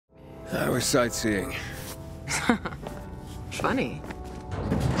We're sightseeing. Funny.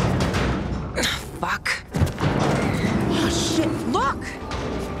 Fuck. Oh, shit. Look!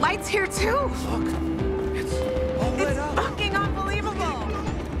 Lights here, too! Look. It's all lit up. Fucking unbelievable!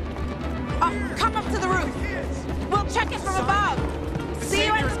 Oh, come up to the roof. We'll check it from above. See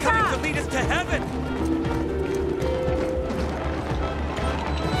you at the top. Coming to lead us to heaven.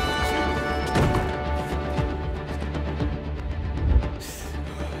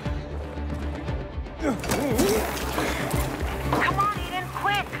 Come on, Aiden,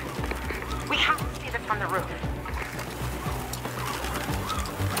 quick! We have to see this from the roof.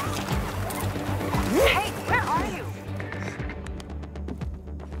 Hey, where are you?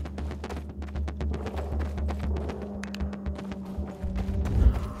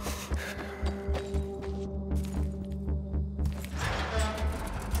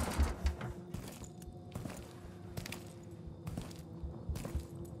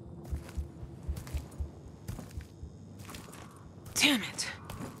 Damn it.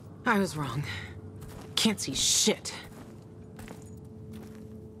 I was wrong. Can't see shit.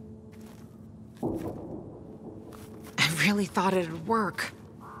 I really thought it'd work.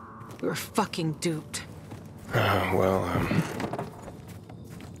 We were fucking duped. At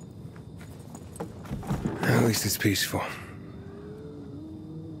least it's peaceful.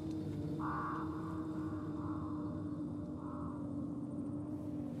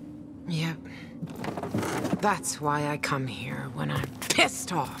 Yep. That's why I come here when I'm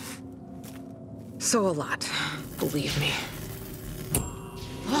pissed off. So a lot, believe me.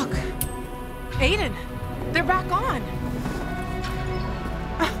 Look! Aiden! They're back on!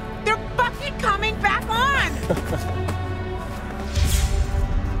 They're fucking coming back on!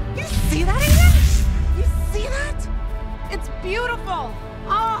 You see that, Aiden? You see that? It's beautiful!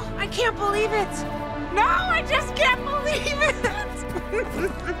 Oh, I can't believe it! No, I just can't believe it!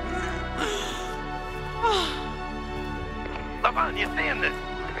 Lawan, you seeing this?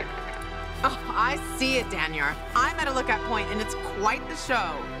 Oh, I see it, Daniel. I'm at a lookout point, and it's quite the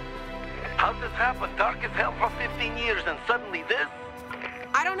show. How'd this happen? Dark as hell for 15 years, and suddenly this?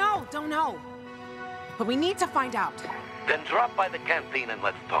 I don't know. But we need to find out. Then drop by the canteen and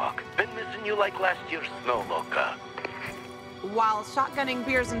let's talk. Been missing you like last year's snow, Loca. While shotgunning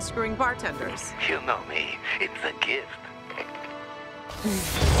beers and screwing bartenders. You know me. It's a gift.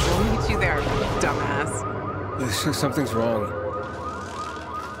 We'll meet you there, dumbass. Something's wrong.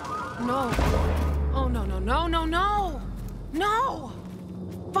 No. Oh, no.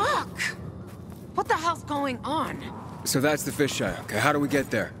 Fuck! What the hell's going on? So that's the fisheye. Okay, how do we get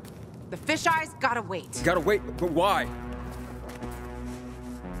there? The fisheye's gotta wait. Gotta wait, but why?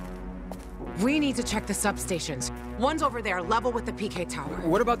 We need to check the substations. One's over there, level with the PK tower.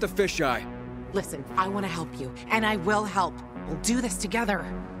 What about the fisheye? Listen, I want to help you, and I will help. We'll do this together.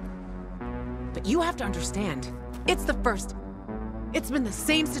 But you have to understand, it's the first. It's been the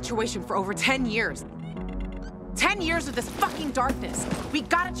same situation for over 10 years. 10 years of this fucking darkness. We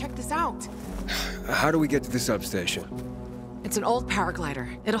gotta check this out. How do we get to the substation? It's an old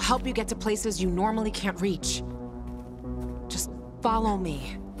paraglider. It'll help you get to places you normally can't reach. Just follow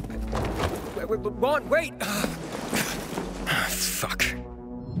me. Wait! Fuck.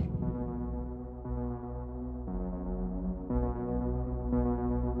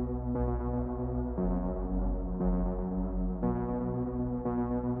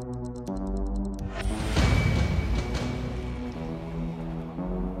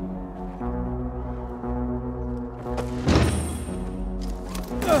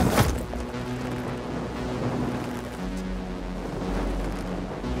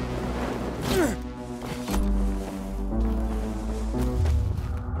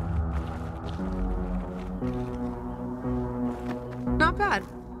 Not bad.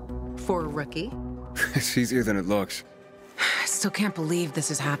 For a rookie. It's easier than it looks. I still can't believe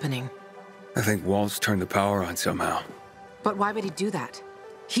this is happening. I think Walt's turned the power on somehow. But why would he do that?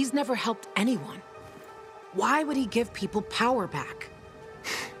 He's never helped anyone. Why would he give people power back?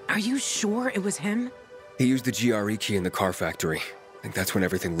 Are you sure it was him? He used the GRE key in the car factory. I think that's when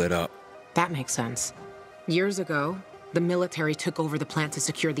everything lit up. That makes sense. Years ago, the military took over the plant to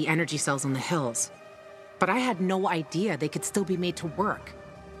secure the energy cells on the hills. But I had no idea they could still be made to work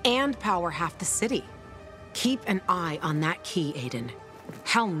and power half the city. Keep an eye on that key, Aiden.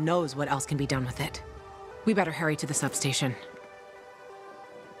 Hell knows what else can be done with it. We better hurry to the substation.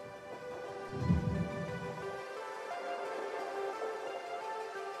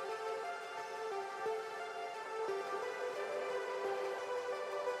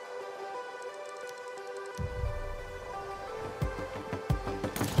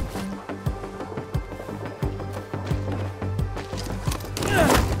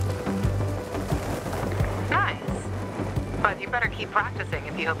 you better keep practicing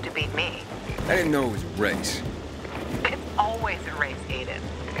if you hope to beat me. I didn't know it was a race. It's always a race, Aiden.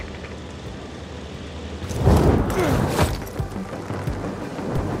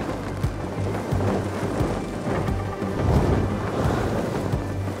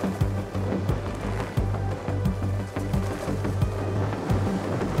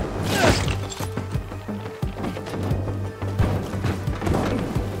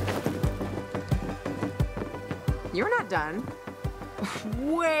 You're not done.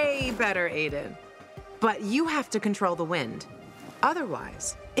 Way better, Aiden. But you have to control the wind.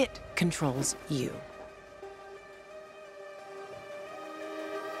 Otherwise, it controls you.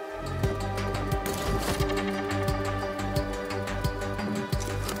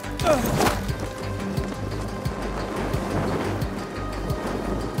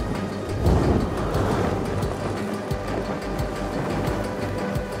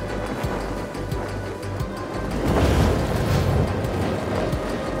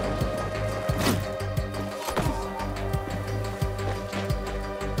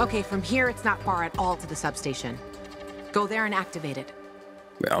 Okay, from here, it's not far at all to the substation. Go there and activate it.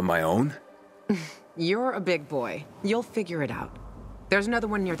 On my own? You're a big boy. You'll figure it out. There's another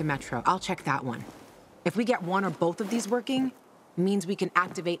one near the metro. I'll check that one. If we get one or both of these working, means we can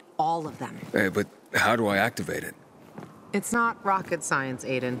activate all of them. Hey, but how do I activate it? It's not rocket science,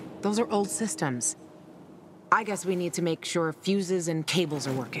 Aiden. Those are old systems. I guess we need to make sure fuses and cables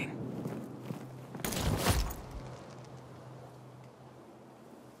are working.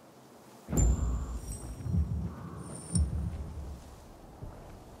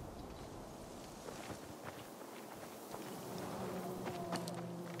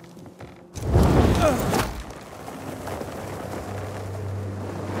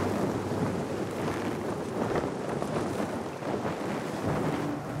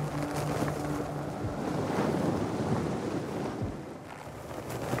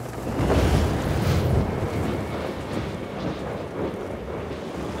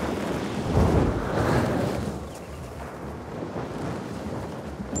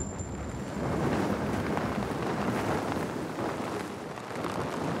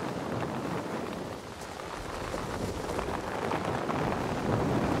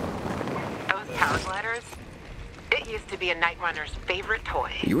 It used to be a Night Runner's favorite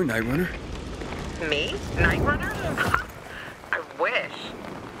toy. You a Night Runner? Me? Night Runner? I wish.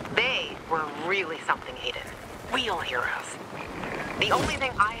 They were really something, Aiden. Real heroes. The only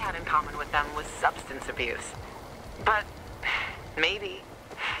thing I had in common with them was substance abuse. But maybe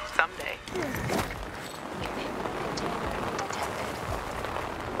someday.